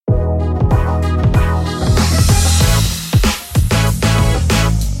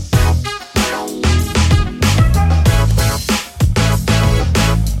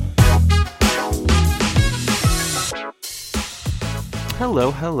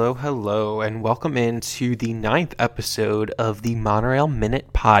Hello, and welcome into the 9th episode of the Monorail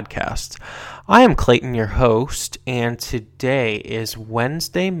Minute Podcast. I am Clayton, your host, and today is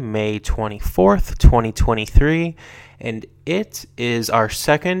Wednesday, May 24th, 2023, and it is our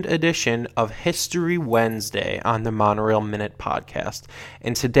second edition of History Wednesday on the Monorail Minute Podcast.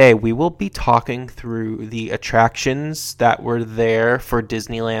 And today we will be talking through the attractions that were there for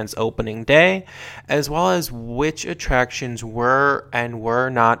Disneyland's opening day, as well as which attractions were and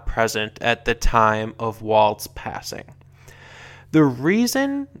were not present at the time of Walt's passing. The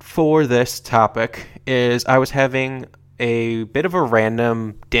reason for this topic is I was having a bit of a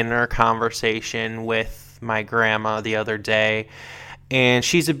random dinner conversation with my grandma the other day, and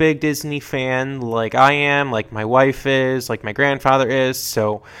she's a big Disney fan like I am, like my wife is, like my grandfather is,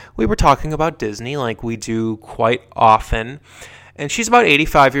 so we were talking about Disney like we do quite often. And she's about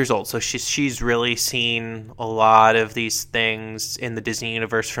 85 years old, so she's really seen a lot of these things in the Disney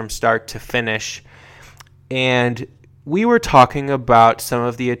universe from start to finish. And we were talking about some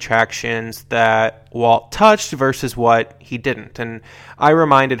of the attractions that Walt touched versus what he didn't. And I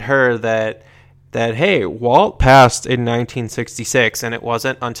reminded her that hey, Walt passed in 1966, and it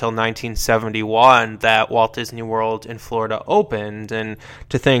wasn't until 1971 that Walt Disney World in Florida opened, and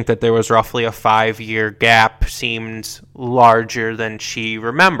to think that there was roughly a 5-year gap seemed larger than she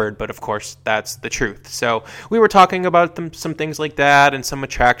remembered, but of course that's the truth. So we were talking about some things like that and some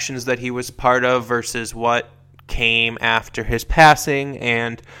attractions that he was part of versus what came after his passing,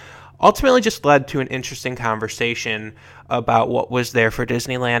 and ultimately just led to an interesting conversation about what was there for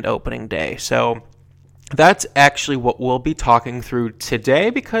Disneyland opening day. So that's actually what we'll be talking through today,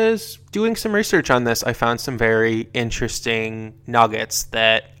 because doing some research on this, I found some very interesting nuggets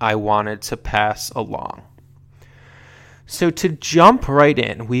that I wanted to pass along. So to jump right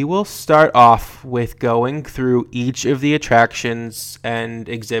in, we will start off with going through each of the attractions and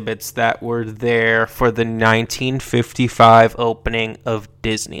exhibits that were there for the 1955 opening of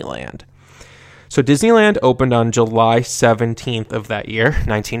Disneyland. So Disneyland opened on July 17th of that year,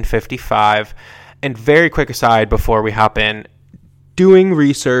 1955. And very quick aside before we hop in, doing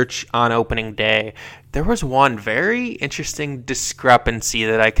research on opening day, there was one very interesting discrepancy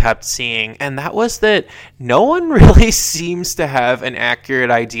that I kept seeing, and that was that no one really seems to have an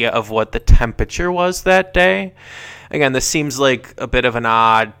accurate idea of what the temperature was that day. Again, this seems like a bit of an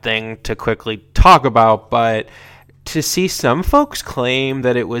odd thing to quickly talk about, but to see some folks claim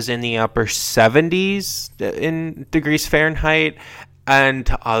that it was in the upper 70s in degrees Fahrenheit, and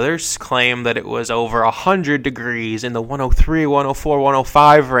others claim that it was over 100 degrees in the 103, 104,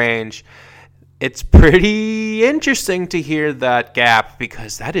 105 range. It's pretty interesting to hear that gap,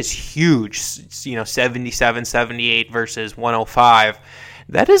 because that is huge. 77, 78 versus 105.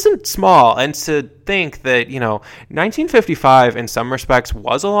 That isn't small. And to think that, 1955 in some respects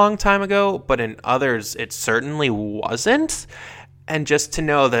was a long time ago, but in others it certainly wasn't. And just to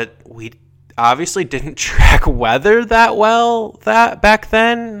know that we obviously didn't track weather that well that back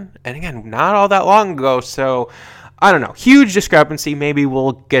then, and again, not all that long ago, so I don't know, huge discrepancy. Maybe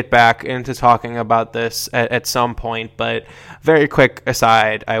we'll get back into talking about this at some point, but very quick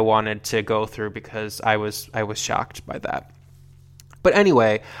aside I wanted to go through because I was shocked by that. But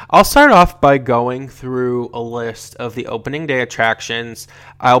anyway, I'll start off by going through a list of the opening day attractions.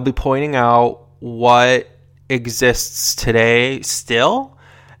 I'll be pointing out what exists today still,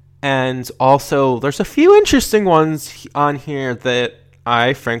 and also there's a few interesting ones on here that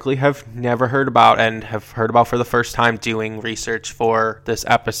I frankly have never heard about and have heard about for the first time doing research for this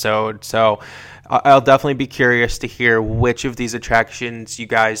episode. So I'll definitely be curious to hear which of these attractions you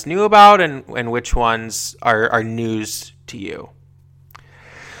guys knew about and which ones are news to you.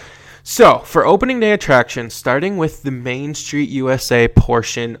 So for opening day attractions, starting with the Main Street USA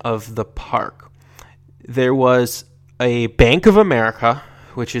portion of the park, there was a Bank of America,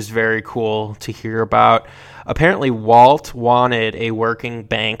 which is very cool to hear about. Apparently, Walt wanted a working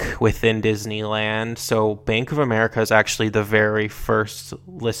bank within Disneyland, so Bank of America is actually the very first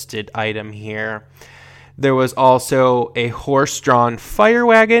listed item here. There was also a horse-drawn fire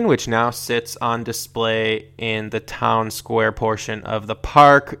wagon, which now sits on display in the town square portion of the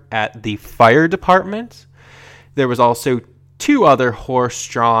park at the fire department. There was also two other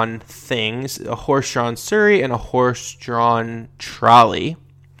horse-drawn things, a horse-drawn surrey and a horse-drawn trolley.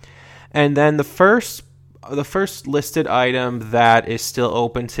 And then the first listed item that is still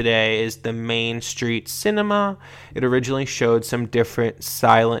open today is the Main Street Cinema. It originally showed some different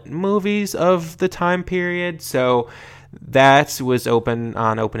silent movies of the time period, so that was open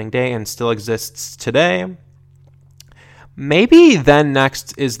on opening day and still exists today. Maybe then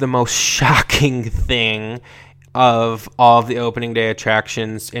next is the most shocking thing of all of the opening day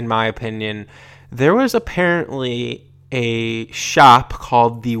attractions, in my opinion, there was apparently a shop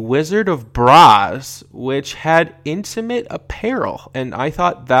called the Wizard of Bras, which had intimate apparel. And I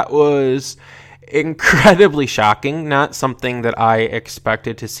thought that was incredibly shocking. Not something that I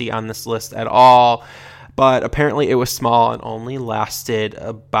expected to see on this list at all. But apparently it was small and only lasted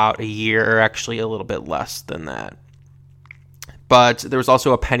about a year, or actually a little bit less than that. But there was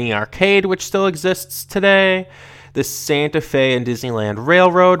also a Penny Arcade, which still exists today. The Santa Fe and Disneyland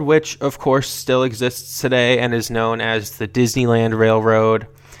Railroad, which of course still exists today and is known as the Disneyland Railroad.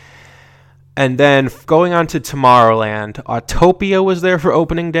 And then going on to Tomorrowland, Autopia was there for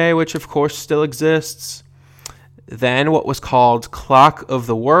opening day, which of course still exists. Then what was called Clock of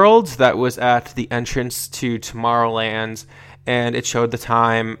the World, that was at the entrance to Tomorrowland, and it showed the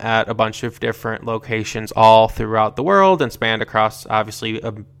time at a bunch of different locations all throughout the world and spanned across obviously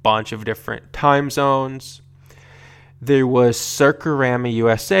a bunch of different time zones. There was Circarama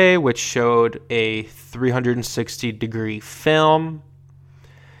USA, which showed a 360-degree film.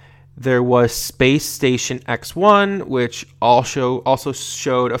 There was Space Station X1, which also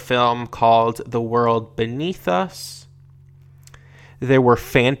showed a film called The World Beneath Us. There were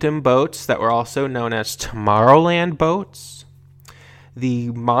Phantom boats that were also known as Tomorrowland boats. The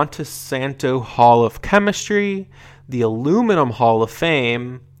Montesanto Hall of Chemistry, the Aluminum Hall of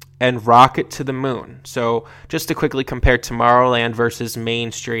Fame, and Rocket to the Moon. So just to quickly compare Tomorrowland versus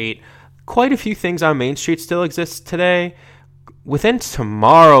Main Street, quite a few things on Main Street still exist today. Within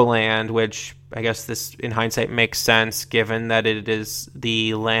Tomorrowland, which I guess this in hindsight makes sense given that it is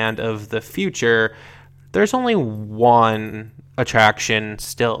the land of the future, there's only one attraction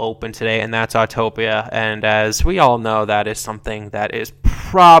still open today, and that's Autopia. And as we all know, that is something that is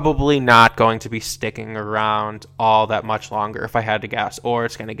probably not going to be sticking around all that much longer, if I had to guess, or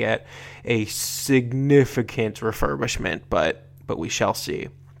it's going to get a significant refurbishment, but we shall see.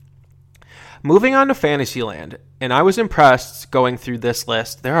 Moving on to Fantasyland, and I was impressed going through this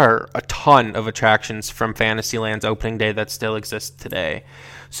list. There are a ton of attractions from Fantasyland's opening day that still exist today.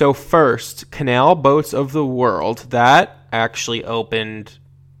 So first, Canal Boats of the World, that actually opened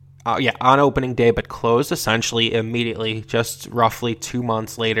on opening day, but closed essentially immediately, just roughly 2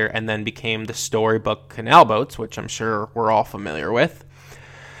 months later, and then became the Storybook Canal Boats, which I'm sure we're all familiar with.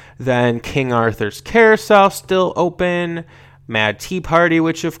 Then King Arthur's Carousel still open. Mad Tea Party,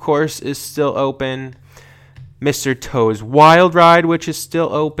 which of course is still open. Mr. Toad's Wild Ride, which is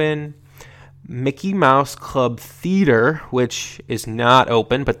still open. Mickey Mouse Club Theater, which is not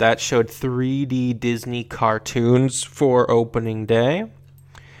open, but that showed 3D Disney cartoons for opening day.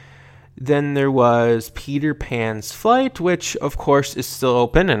 Then there was Peter Pan's Flight, which of course is still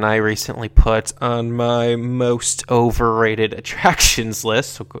open, and I recently put on my most overrated attractions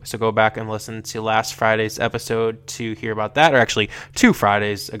list. So go back and listen to last Friday's episode to hear about that, or actually 2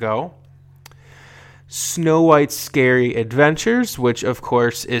 Fridays ago. Snow White's Scary Adventures, which of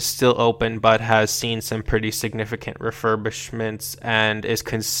course is still open but has seen some pretty significant refurbishments and is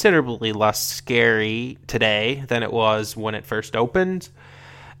considerably less scary today than it was when it first opened.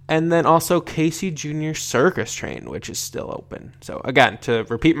 And then also Casey Jr. Circus Train, which is still open. So again, to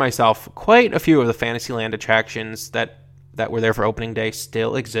repeat myself, quite a few of the Fantasyland attractions that were there for opening day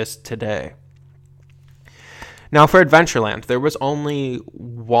still exist today. Now for Adventureland, there was only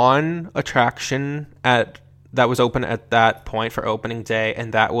one attraction that was open at that point for opening day,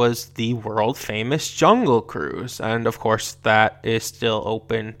 and that was the world famous Jungle Cruise. And of course, that is still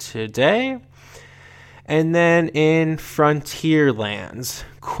open today. And then in Frontierlands,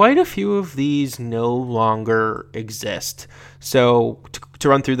 quite a few of these no longer exist. So to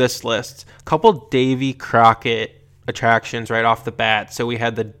run through this list, a couple Davy Crockett attractions right off the bat. So we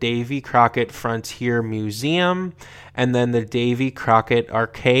had the Davy Crockett Frontier Museum, and then the Davy Crockett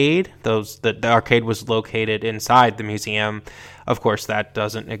Arcade. The arcade was located inside the museum. Of course, that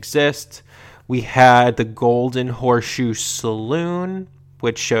doesn't exist. We had the Golden Horseshoe Saloon,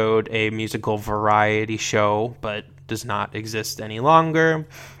 which showed a musical variety show, but does not exist any longer.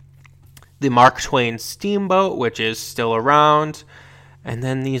 The Mark Twain Steamboat, which is still around. And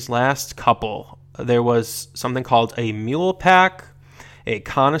then these last couple, there was something called a Mule Pack, a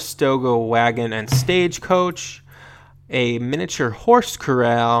Conestoga Wagon and Stagecoach, a Miniature Horse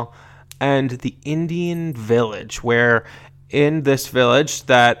Corral, and the Indian Village, where in this village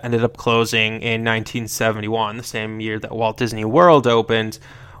that ended up closing in 1971, the same year that Walt Disney World opened,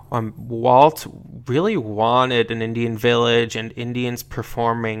 Walt really wanted an Indian village and Indians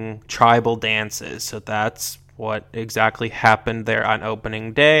performing tribal dances. So that's what exactly happened there on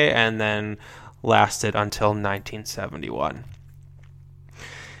opening day, and then lasted until 1971.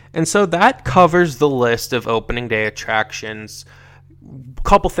 And so that covers the list of opening day attractions. A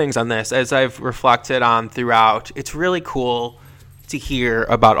couple things on this, as I've reflected on throughout, it's really cool to hear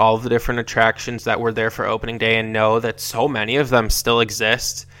about all the different attractions that were there for opening day and know that so many of them still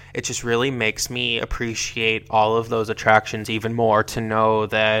exist. It just really makes me appreciate all of those attractions even more, to know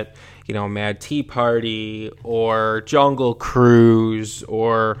that, Mad Tea Party or Jungle Cruise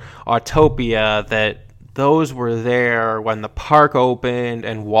or Autopia, that those were there when the park opened,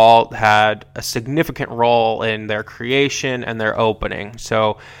 and Walt had a significant role in their creation and their opening.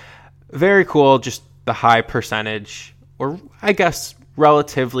 So very cool, just the high percentage, or I guess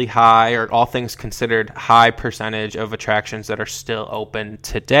relatively high, or all things considered, high percentage of attractions that are still open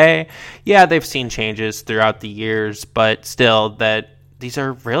today. Yeah, they've seen changes throughout the years, but still, that these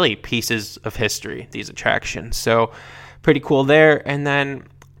are really pieces of history, these attractions. So pretty cool there. And then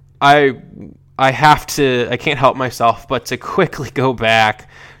I can't help myself but to quickly go back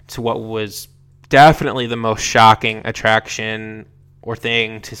to what was definitely the most shocking attraction or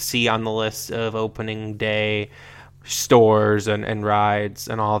thing to see on the list of opening day stores and rides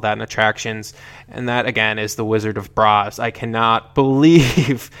and all that and attractions. And that, again, is the Wizard of Braz. I cannot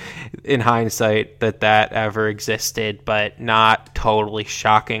believe in hindsight that ever existed, but not totally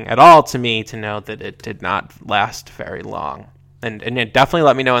shocking at all to me to know that it did not last very long. And definitely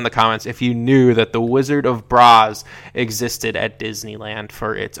let me know in the comments if you knew that the Wizard of Braz existed at Disneyland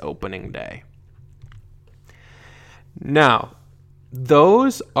for its opening day. Now,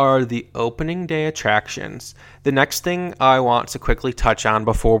 those are the opening day attractions. The next thing I want to quickly touch on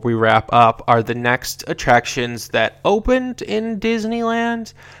before we wrap up are the next attractions that opened in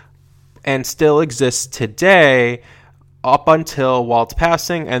Disneyland and still exist today up until Walt's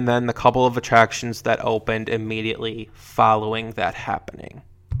passing, and then the couple of attractions that opened immediately following that happening.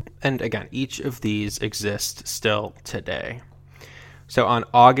 And again, each of these exist still today. So on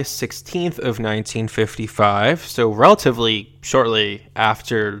August 16th of 1955, so relatively shortly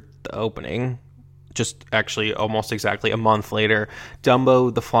after the opening, just actually almost exactly a month later,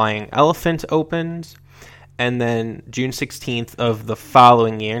 Dumbo the Flying Elephant opened. And then June 16th of the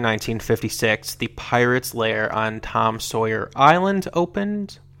following year, 1956, the Pirate's Lair on Tom Sawyer Island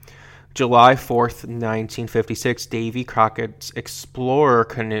opened. July 4th, 1956, Davy Crockett's Explorer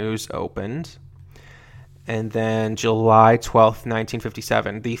Canoes opened. And then July 12th,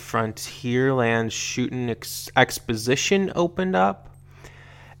 1957, the Frontierland Shootin' Exposition opened up.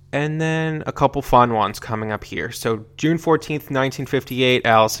 And then a couple fun ones coming up here. So June 14th, 1958,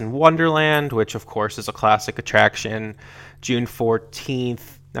 Alice in Wonderland, which of course is a classic attraction. June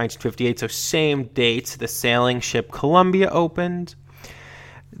 14th, 1958, so same date, the sailing ship Columbia opened.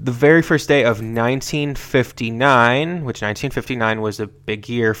 The very first day of 1959, which 1959 was a big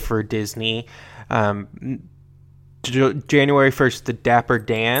year for Disney, January 1st, the Dapper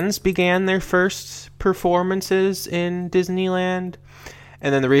Dans began their first performances in Disneyland.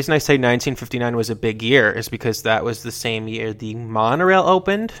 And then the reason I say 1959 was a big year is because that was the same year the Monorail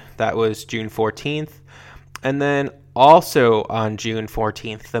opened. That was June 14th. And then also on June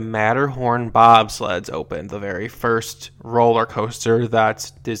 14th, the Matterhorn bobsleds opened, the very first roller coaster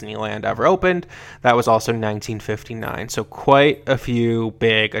that Disneyland ever opened. That was also 1959. So quite a few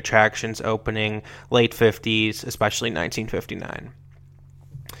big attractions opening late 50s, especially 1959.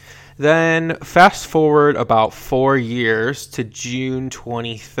 Then fast forward about 4 years to June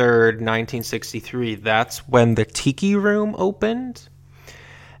 23rd, 1963. That's when the Tiki Room opened.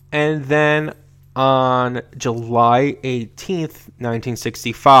 And then on July 18th,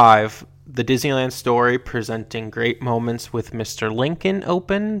 1965, the Disneyland Story presenting Great Moments with Mr. Lincoln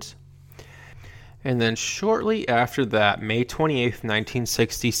opened. And then shortly after that, May 28th,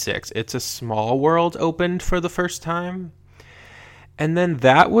 1966, It's a Small World opened for the first time. And then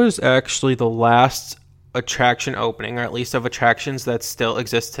that was actually the last attraction opening, or at least of attractions that still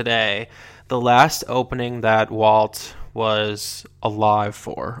exist today, the last opening that Walt was alive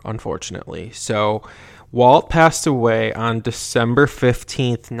for, unfortunately. So Walt passed away on December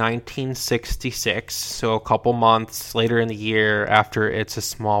 15th, 1966, so a couple months later in the year after It's a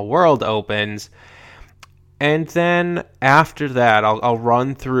Small World opens. And then after that, I'll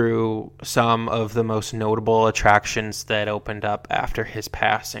run through some of the most notable attractions that opened up after his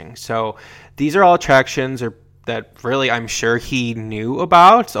passing. So these are all attractions that really I'm sure he knew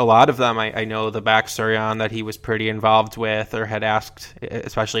about. A lot of them I know the backstory on, that he was pretty involved with, or had asked,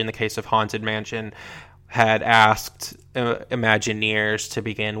 especially in the case of Haunted Mansion, had asked Imagineers to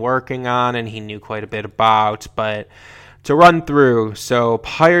begin working on, and he knew quite a bit about. But to run through, so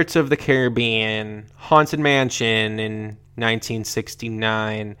Pirates of the Caribbean, Haunted Mansion in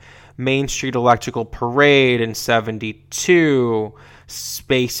 1969, Main Street Electrical Parade in 72,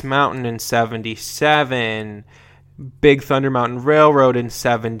 Space Mountain in 77, Big Thunder Mountain Railroad in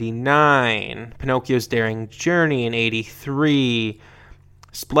 79, Pinocchio's Daring Journey in 83,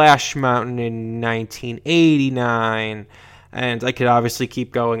 Splash Mountain in 1989, and I could obviously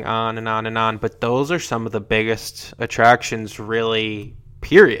keep going on and on and on, but those are some of the biggest attractions really,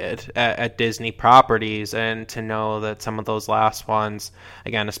 period, at Disney properties. And to know that some of those last ones,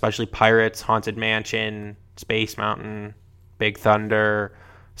 again, especially Pirates, Haunted Mansion, Space Mountain, Big Thunder,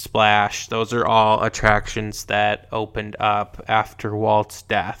 Splash, those are all attractions that opened up after Walt's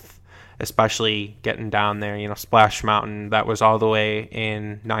death, especially getting down there. Splash Mountain, that was all the way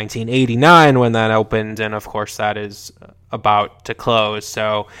in 1989 when that opened, and of course that is about to close.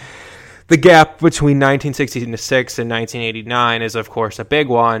 So the gap between 1966 and 1989 is, of course, a big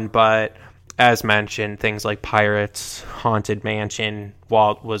one, but as mentioned, things like Pirates, Haunted Mansion,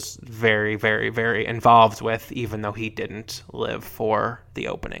 Walt was very, very, very involved with, even though he didn't live for the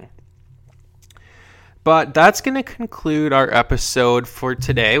opening. But that's going to conclude our episode for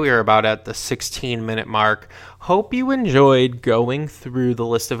today. We are about at the 16-minute mark. Hope you enjoyed going through the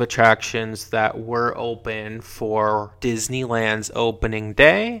list of attractions that were open for Disneyland's opening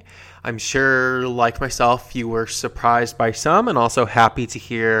day. I'm sure, like myself, you were surprised by some and also happy to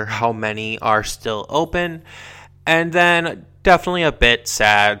hear how many are still open. And then definitely a bit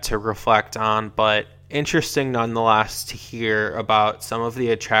sad to reflect on, but interesting nonetheless to hear about some of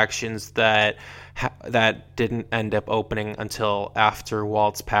the attractions that didn't end up opening until after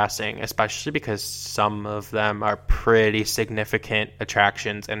Walt's passing, especially because some of them are pretty significant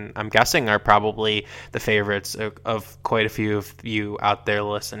attractions, and I'm guessing are probably the favorites of quite a few of you out there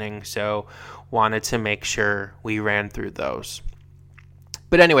listening. So wanted to make sure we ran through those.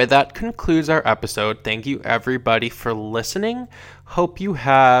 But anyway, that concludes our episode. Thank you, everybody, for listening. Hope you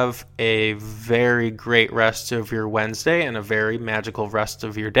have a very great rest of your Wednesday and a very magical rest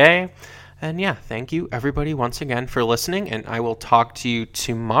of your day. And yeah, thank you, everybody, once again for listening. And I will talk to you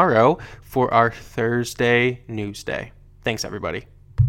tomorrow for our Thursday News Day. Thanks, everybody.